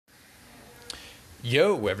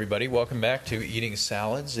Yo, everybody, welcome back to Eating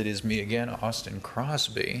Salads. It is me again, Austin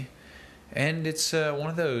Crosby. And it's one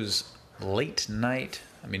of those late night,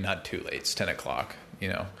 not too late, it's 10 o'clock,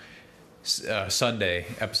 Sunday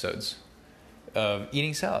episodes of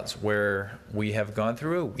Eating Salads, where we have gone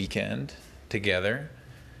through a weekend together,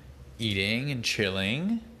 eating and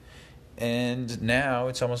chilling. And now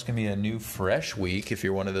it's almost going to be a new, fresh week if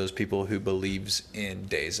you're one of those people who believes in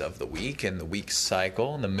days of the week and the week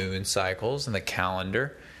cycle and the moon cycles and the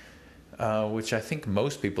calendar, which I think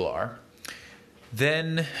most people are.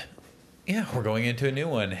 Then, we're going into a new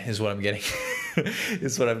one is what I'm getting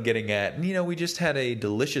is what I'm getting at. And, we just had a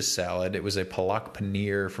delicious salad. It was a palak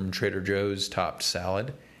paneer from Trader Joe's topped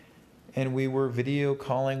salad. And we were video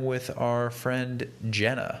calling with our friend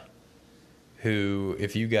Jenna, who,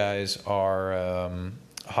 if you guys are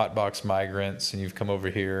hotbox migrants and you've come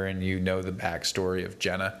over here and you know the backstory of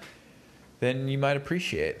Jenna, then you might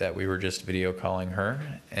appreciate that we were just video calling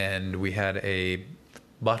her. And we had a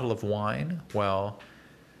bottle of wine while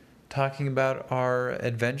talking about our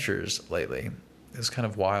adventures lately. It was kind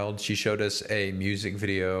of wild. She showed us a music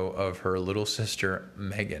video of her little sister,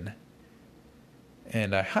 Megan.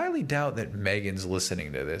 And I highly doubt that Megan's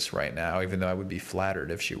listening to this right now, even though I would be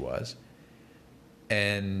flattered if she was.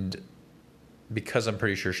 And because I'm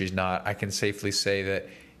pretty sure she's not, I can safely say that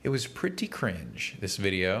it was pretty cringe, this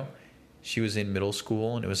video. She was in middle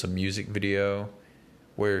school, and it was a music video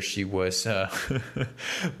where she was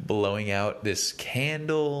blowing out this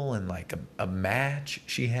candle and like a match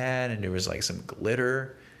she had, and there was like some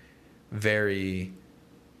glitter. Very,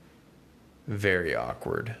 very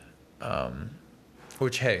awkward.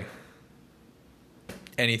 Which, hey,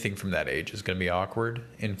 anything from that age is going to be awkward,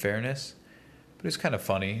 in fairness. But it's kind of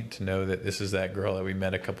funny to know that this is that girl that we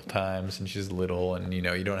met a couple times and she's little, and you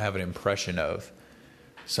don't have an impression of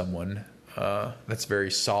someone that's very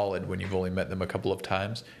solid when you've only met them a couple of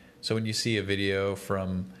times. So when you see a video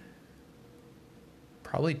from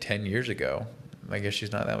probably 10 years ago, I guess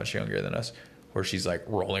she's not that much younger than us, where she's like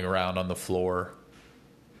rolling around on the floor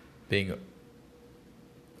being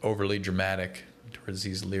overly dramatic towards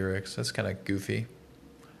these lyrics, that's kind of goofy.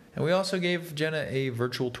 And we also gave Jenna a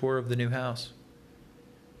virtual tour of the new house,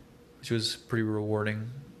 which was pretty rewarding.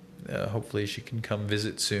 Hopefully she can come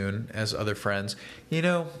visit soon as other friends.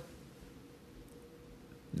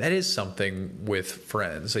 That is something with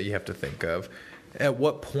friends that you have to think of. At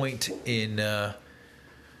what point in the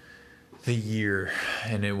year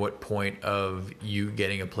and in what point of you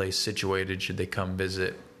getting a place situated should they come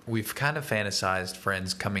visit? We've kind of fantasized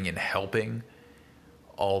friends coming and helping,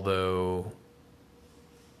 although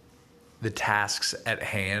the tasks at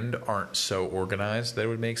hand aren't so organized that it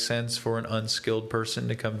would make sense for an unskilled person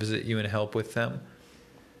to come visit you and help with them.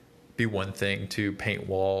 Be one thing to paint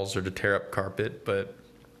walls or to tear up carpet, but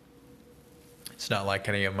it's not like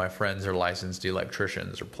any of my friends are licensed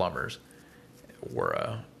electricians or plumbers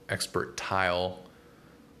or expert tile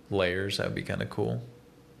layers. That would be kind of cool.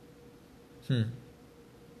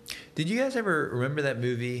 Did you guys ever remember that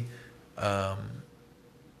movie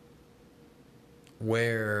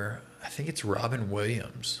where I think it's Robin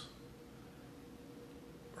Williams?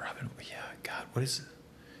 What is it?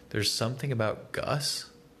 There's something about Gus?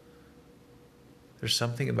 That's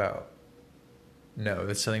something about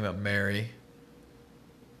Mary.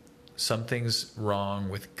 Something's wrong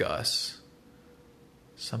with Gus.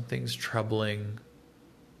 Something's troubling.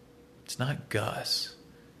 It's not Gus.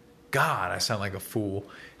 God, I sound like a fool.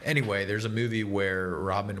 Anyway, there's a movie where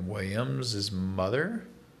Robin Williams' mother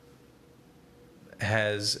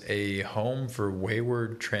has a home for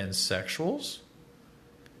wayward transsexuals.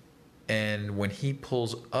 And when he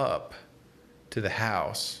pulls up to the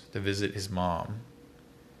house to visit his mom,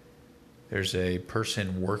 there's a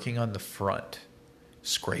person working on the front,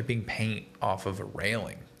 scraping paint off of a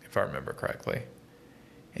railing, if I remember correctly.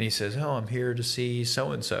 And he says, "Oh, I'm here to see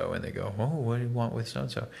so-and-so." And they go, "Oh, what do you want with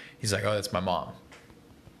so-and-so?" He's like, "Oh, that's my mom."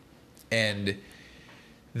 And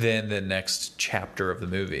then the next chapter of the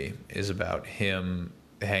movie is about him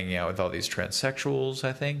hanging out with all these transsexuals,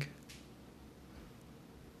 I think.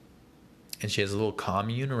 And she has a little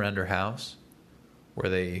commune around her house where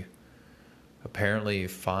they apparently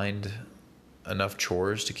find enough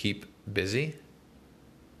chores to keep busy.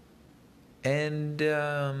 And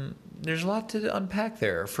there's a lot to unpack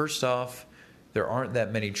there. First off, there aren't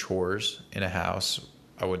that many chores in a house,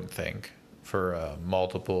 I wouldn't think, for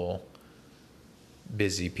multiple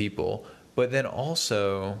busy people. But then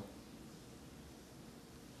also,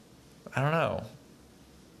 I don't know,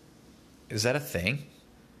 is that a thing?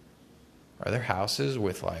 Are there houses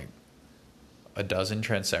with like a dozen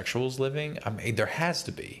transsexuals living? I mean, there has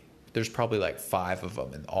to be. There's probably like 5 of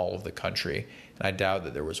them in all of the country. And I doubt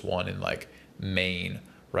that there was one in like Maine,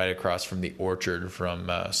 right across from the orchard from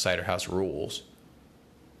Cider House Rules.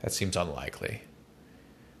 That seems unlikely.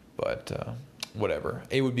 But whatever.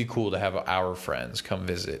 It would be cool to have our friends come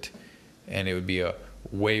visit. And it would be a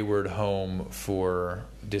wayward home for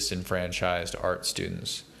disenfranchised art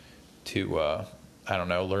students to, I don't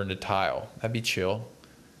know, learn to tile. That'd be chill.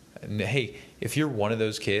 And hey, if you're one of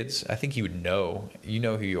those kids, I think you would know. You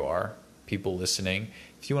know who you are, people listening.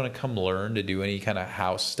 If you want to come learn to do any kind of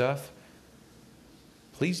house stuff,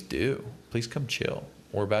 please do. Please come chill.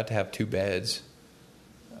 We're about to have 2 beds.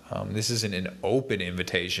 This isn't an open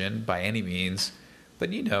invitation by any means,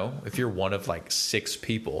 but you know, if you're one of like 6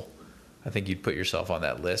 people, I think you'd put yourself on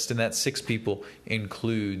that list. And that 6 people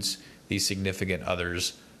includes the significant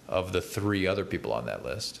others of the 3 other people on that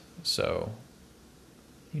list. So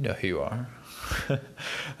you know who you are.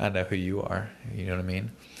 I know who you are. You know what I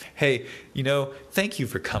mean? Hey, thank you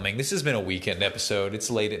for coming. This has been a weekend episode. It's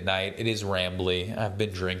late at night. It is rambly. I've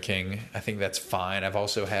been drinking. I think that's fine. I've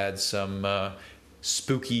also had some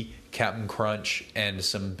spooky Captain Crunch and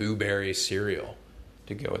some Boo Berry cereal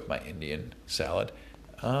to go with my Indian salad.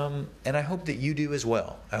 And I hope that you do as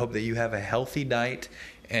well. I hope that you have a healthy night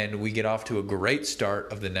and we get off to a great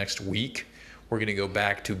start of the next week. We're going to go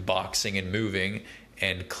back to boxing and moving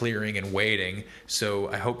and clearing and waiting. So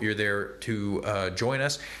I hope you're there to join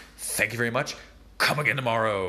us. Thank you very much. Come again tomorrow.